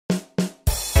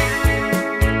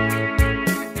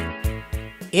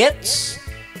It's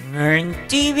Nern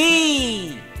TV!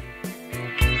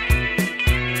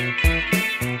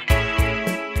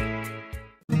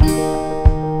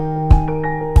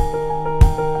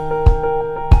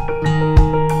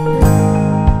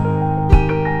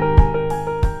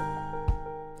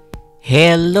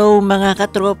 Hello mga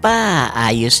katropa!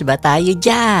 Ayos ba tayo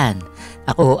dyan?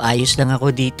 Ako, ayos lang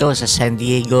ako dito sa San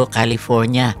Diego,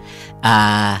 California.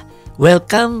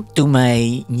 Welcome to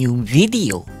my new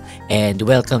video and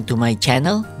welcome to my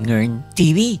channel, Nern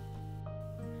TV.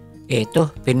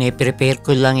 Ito, piniprepare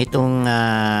ko lang itong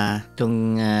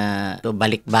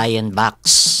balikbayan box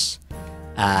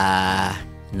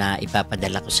na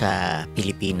ipapadala ko sa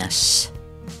Pilipinas.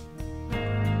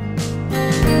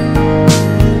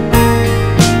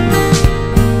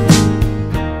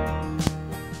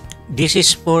 This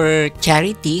is for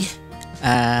charity.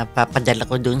 Papadala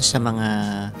ko dun sa mga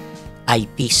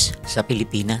IPs sa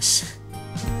Pilipinas.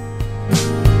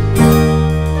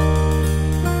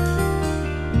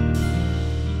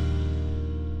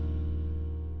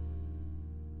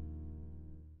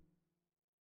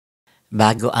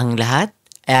 Bago ang lahat,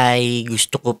 ay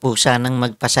gusto ko po sanang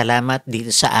magpasalamat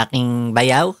dito sa aking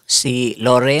bayaw, si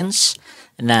Lawrence,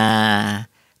 na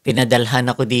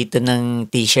pinadalhan ako dito ng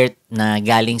t-shirt na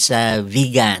galing sa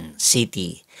Vegan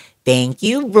City. Thank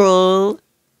you, bro!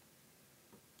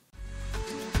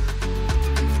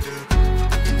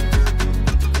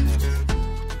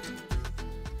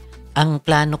 Ang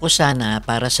plano ko sana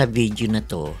para sa video na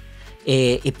to,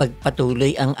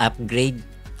 ipagpatuloy ang upgrade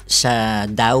sa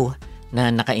DAW na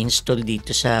naka-install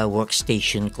dito sa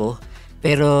workstation ko.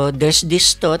 Pero there's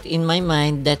this thought in my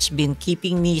mind that's been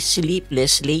keeping me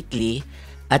sleepless lately.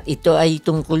 At ito ay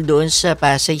tungkol doon sa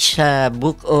passage sa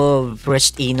Book of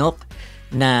First Enoch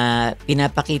na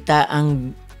pinapakita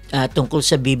ang tungkol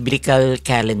sa biblical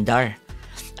calendar.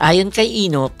 Ayon kay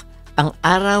Enoch, ang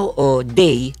araw o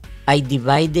day ay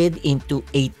divided into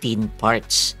 18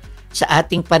 parts. Sa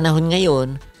ating panahon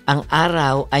ngayon, ang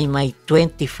araw ay may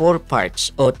 24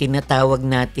 parts o tinatawag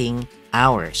nating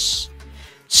hours.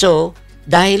 So,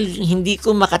 dahil hindi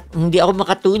ako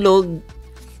makatulog,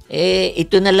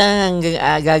 ito na lang ang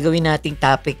gagawin nating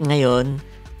topic ngayon,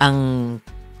 ang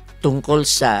tungkol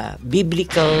sa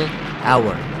biblical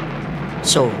hour.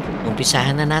 So,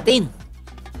 umpisahan na natin.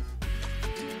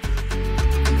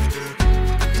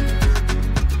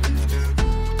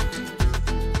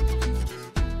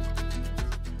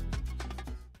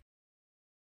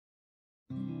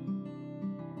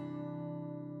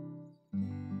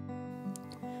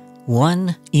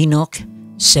 Enoch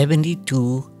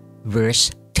 72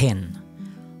 verse 10.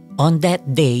 On that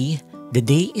day, the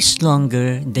day is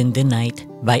longer than the night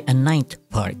by a ninth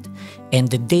part,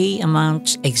 and the day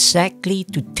amounts exactly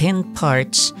to 10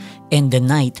 parts, and the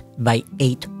night by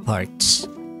 8 parts.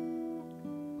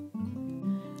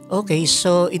 Okay,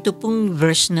 so ito pong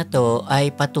verse na to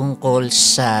ay patungkol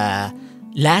sa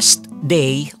last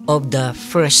day of the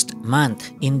first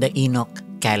month in the Enoch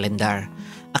calendar.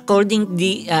 According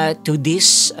to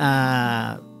this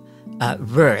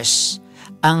verse,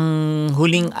 ang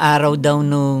huling araw daw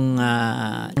nung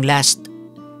last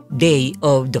day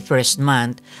of the first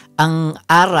month, ang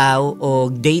araw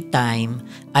o daytime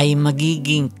ay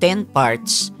magiging 10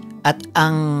 parts at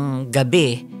ang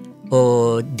gabi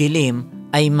o dilim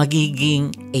ay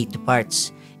magiging 8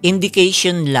 parts.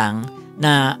 Indication lang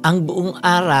na ang buong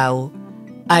araw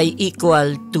ay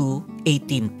equal to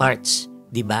 18 parts,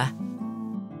 di ba?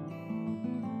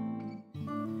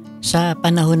 Sa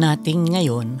panahon natin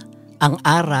ngayon, ang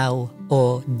araw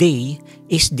o day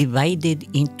is divided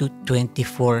into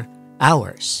 24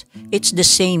 hours. It's the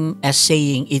same as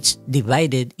saying it's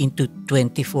divided into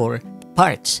 24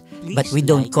 parts. But we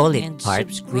don't call it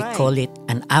parts, we call it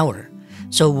an hour.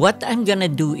 So what I'm gonna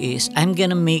do is, I'm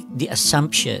gonna make the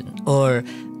assumption, or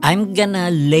I'm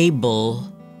gonna label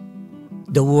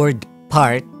the word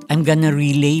part, I'm gonna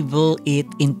relabel it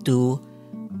into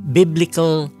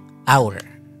biblical hour.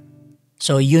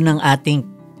 So yun ang ating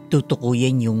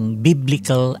tutukuyin, yung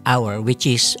biblical hour, which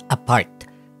is a part.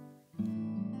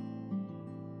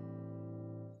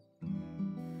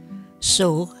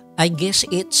 So I guess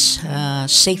it's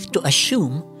safe to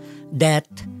assume that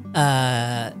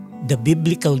the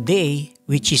biblical day,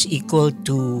 which is equal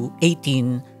to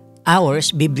 18 hours,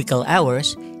 biblical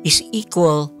hours, is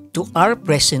equal to our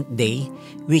present day,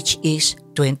 which is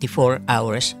 24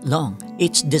 hours long.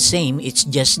 It's the same, it's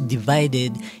just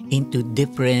divided into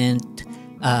different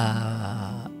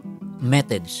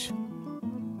methods.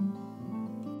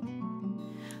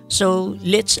 So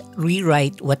let's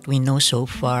rewrite what we know so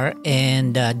far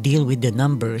and deal with the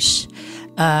numbers.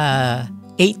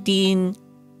 18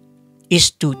 is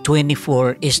to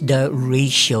 24 is the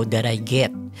ratio that I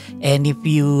get. And if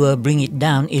you bring it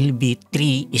down, it'll be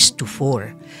 3 is to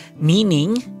 4.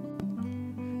 Meaning,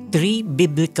 3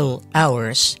 biblical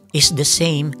hours is the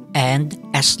same and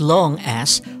as long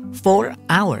as 4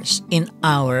 hours in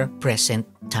our present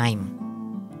time.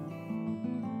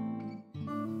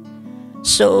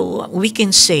 So we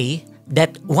can say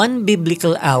that 1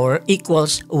 biblical hour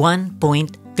equals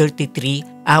 1.33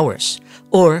 hours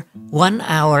or 1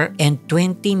 hour and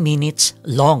 20 minutes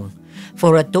long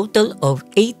for a total of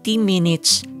 80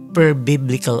 minutes per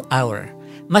biblical hour.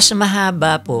 Mas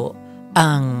mahaba po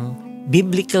ang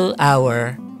biblical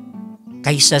hour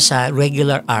kaysa sa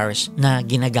regular hours na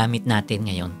ginagamit natin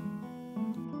ngayon.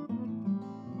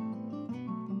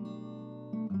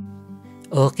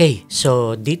 Okay,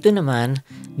 so dito naman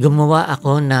gumawa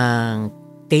ako ng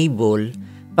table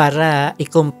para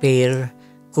i-compare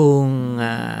kung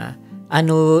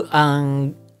ano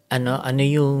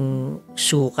yung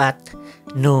sukat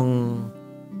nung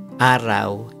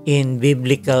araw in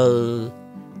biblical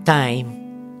time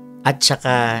at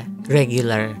saka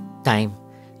regular time.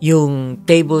 Yung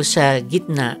table sa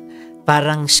gitna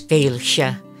parang scale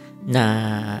siya na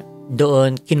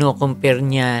doon kino-compare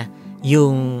niya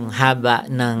yung haba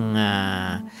ng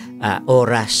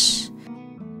oras.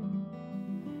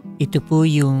 Ito po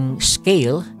yung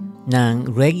scale ng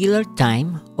regular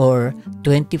time or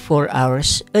 24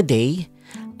 hours a day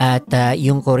at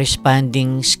yung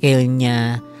corresponding scale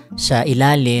niya sa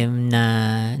ilalim na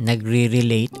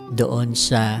nagre-relate doon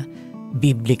sa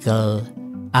biblical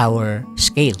hour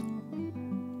scale.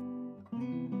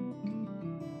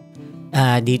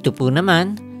 Dito po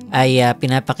naman ay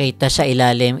pinapakita sa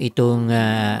ilalim itong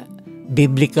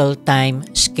biblical time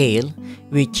scale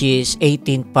which is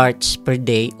 18 parts per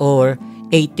day or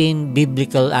 18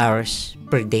 biblical hours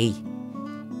per day.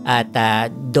 At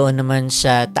doon naman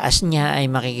sa taas niya ay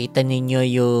makikita ninyo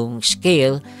yung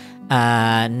scale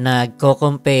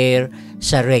nagko-compare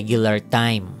sa regular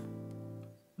time.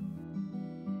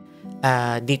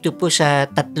 Dito po sa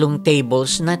tatlong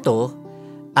tables na to,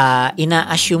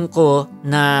 ina-assume ko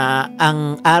na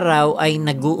ang araw ay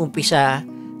nag-uumpisa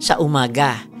sa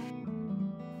umaga.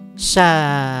 Sa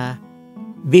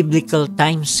biblical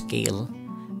time scale,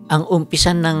 ang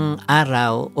umpisa ng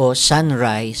araw o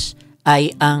sunrise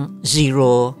ay ang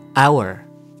 0 hour.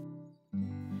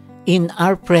 In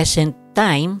our present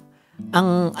time,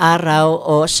 ang araw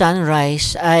o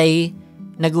sunrise ay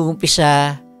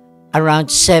nag-uumpisa around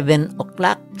 7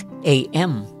 o'clock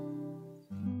a.m.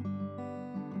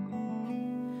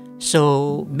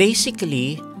 So,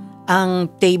 basically, ang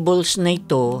tables na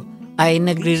ito ay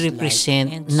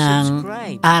nagre-represent ng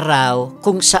araw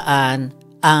kung saan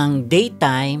ang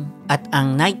daytime at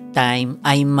ang nighttime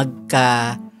ay magkasinghaba.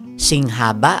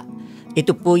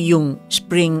 Ito po yung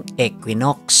spring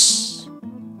equinox.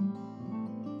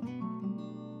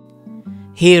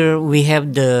 Here we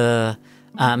have the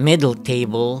middle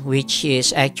table, which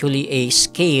is actually a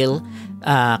scale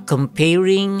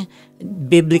comparing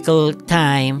biblical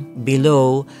time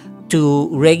below to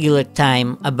regular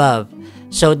time above,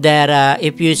 so that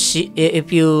if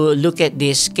you look at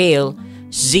this scale,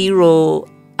 0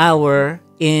 hour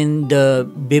in the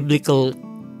biblical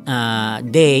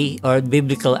day or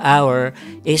biblical hour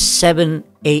is 7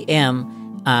 a.m.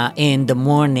 In the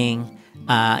morning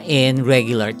in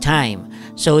regular time,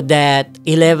 so that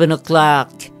 11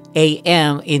 o'clock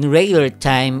a.m. in regular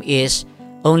time is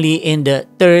only in the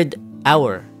third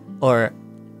hour or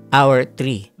hour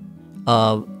 3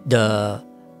 of the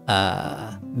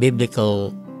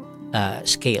biblical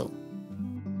scale.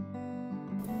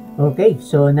 Okay,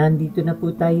 so nandito na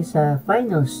po tayo sa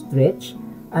final stretch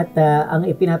at ang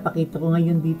ipinapakita ko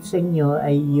ngayon dito sa inyo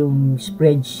ay yung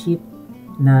spreadsheet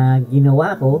na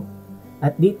ginawa ko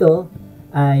at dito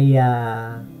ay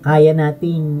kaya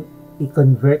nating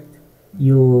i-convert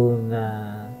yung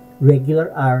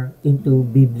regular hour into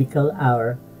biblical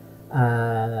hour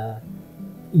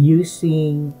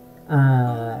using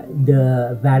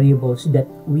the variables that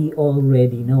we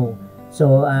already know.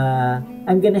 So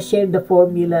I'm gonna share the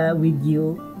formula with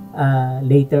you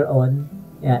later on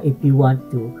if you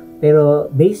want to. Pero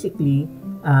basically,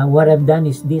 what I've done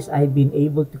is this: I've been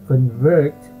able to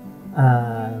convert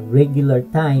regular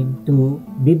time to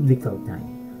biblical time.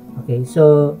 Okay,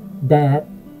 so that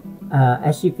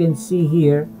as you can see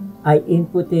here, I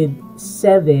inputted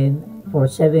 7 for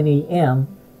 7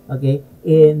 a.m. okay,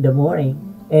 in the morning,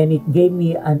 and it gave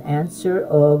me an answer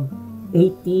of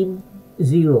 18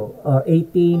 or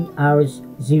 18 hours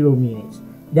 0 minutes.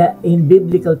 That in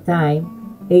biblical time,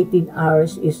 18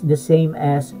 hours is the same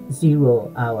as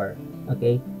 0 hour.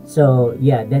 Okay, so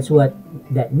yeah, that's what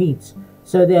that means.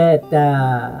 so that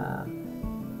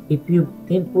if you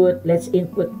input, let's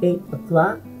input 8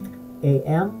 o'clock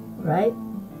a.m., right?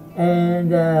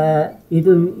 And it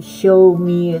will show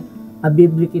me a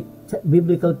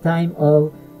biblical time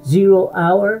of 0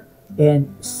 hour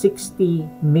and 60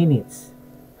 minutes.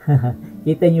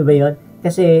 Kita nyo ba yun?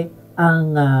 Kasi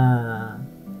ang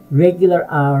regular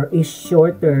hour is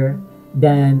shorter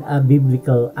than a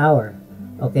biblical hour.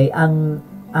 Okay? Ang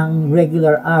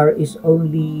regular hour is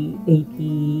only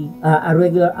 80, a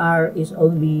regular hour is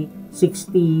only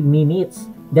 60 minutes.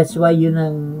 That's why yun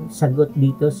ang sagot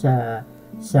dito sa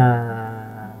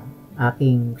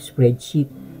aking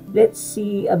spreadsheet. Let's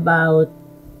see about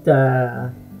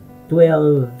 12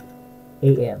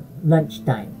 a.m.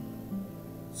 lunchtime.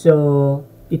 So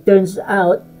it turns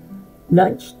out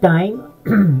lunchtime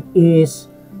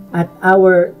is at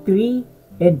hour 3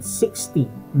 and 60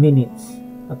 minutes.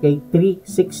 Okay,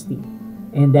 3:60,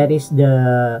 and that is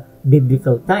the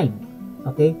biblical time.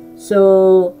 Okay,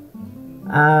 so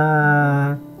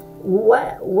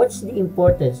what's the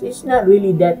importance? It's not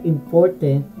really that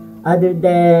important, other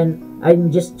than I'm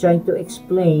just trying to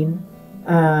explain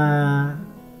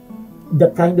the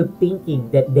kind of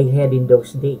thinking that they had in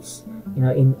those days, you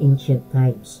know, in ancient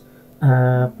times.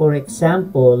 For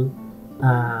example,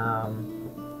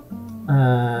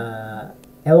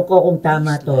 ewan ko kung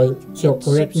tama to, so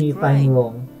correct me if I'm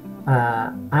wrong.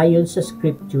 Ayon sa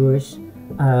scriptures,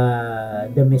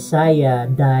 the Messiah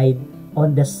died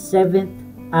on the 7th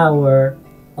hour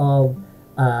of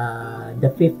the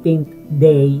 15th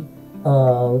day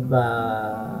of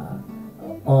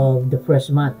the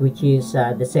first month, which is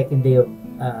the second day of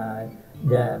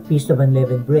the Feast of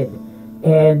Unleavened Bread.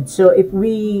 And so if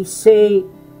they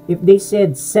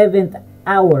said 7th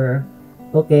hour,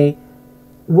 okay,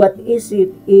 what is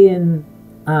it in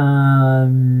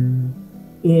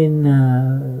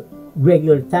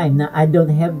regular time? Now, I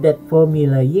don't have that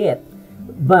formula yet,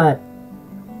 but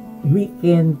we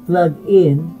can plug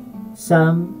in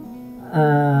some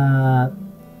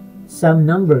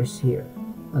numbers here.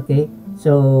 Okay,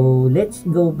 so let's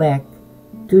go back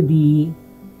to the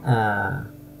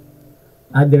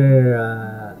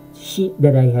other sheet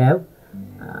that I have.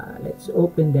 Let's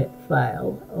open that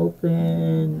file.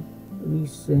 Open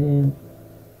recent,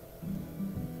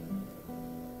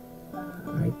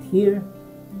 right here.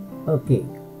 Okay,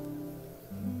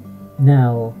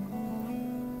 now,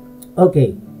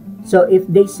 okay, so if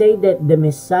they say that the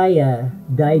Messiah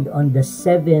died on the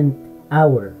 7th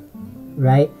hour,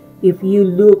 right? If you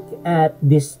look at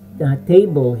this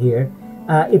table here,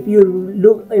 if you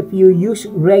use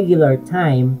regular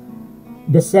time,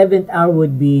 the 7th hour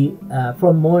would be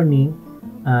from morning,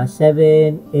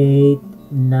 7, 8,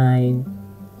 9,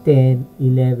 10,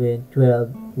 11,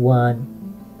 12, 1,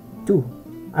 2.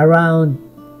 Around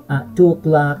 2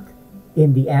 o'clock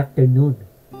in the afternoon.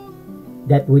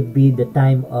 That would be the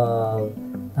time of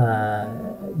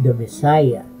the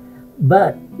Messiah.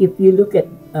 But if you look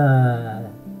at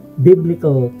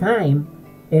biblical time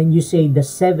and you say the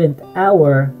 7th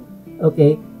hour,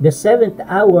 okay, the 7th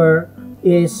hour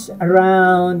is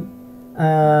around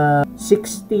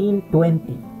 16:20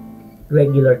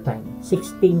 regular time.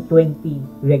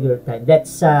 16:20 regular time.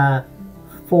 That's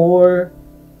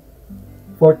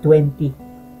 4:20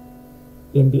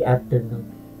 in the afternoon.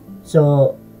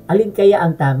 So, alin kaya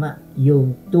ang tama?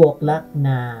 Yung 2 o'clock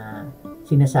na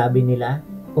sinasabi nila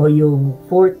o yung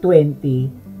 4:20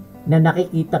 na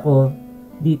nakikita ko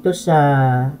dito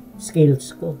sa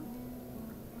scales ko?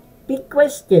 Big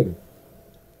question.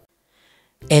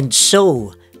 And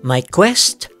so, my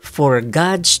quest for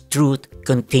God's truth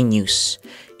continues.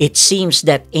 It seems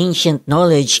that ancient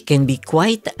knowledge can be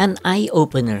quite an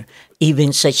eye-opener.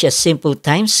 Even such a simple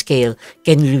timescale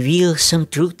can reveal some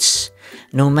truths,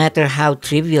 no matter how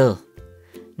trivial.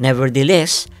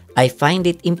 Nevertheless, I find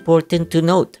it important to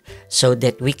note so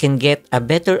that we can get a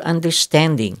better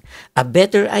understanding, a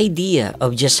better idea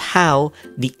of just how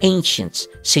the ancients,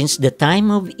 since the time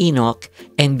of Enoch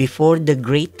and before the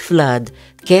great flood,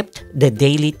 kept the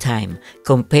daily time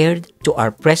compared to our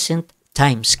present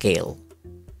time scale.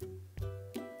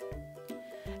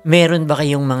 Meron ba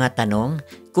kayong mga tanong?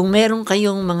 Kung meron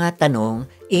kayong mga tanong,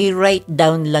 i-write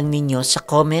down lang ninyo sa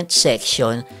comment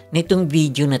section nitong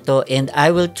video na to and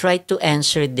I will try to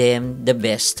answer them the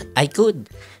best I could.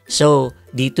 So,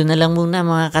 dito na lang muna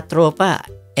mga katropa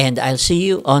and I'll see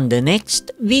you on the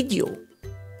next video.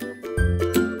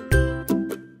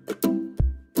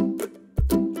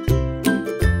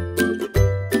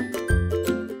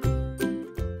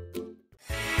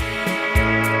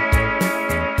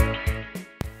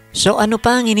 So ano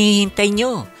pa ang hinihintay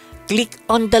nyo? Click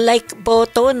on the like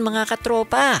button mga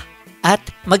katropa. At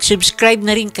mag-subscribe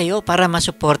na rin kayo para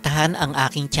masuportahan ang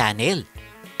aking channel.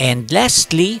 And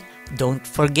lastly, don't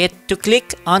forget to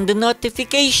click on the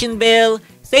notification bell.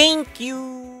 Thank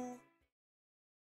you!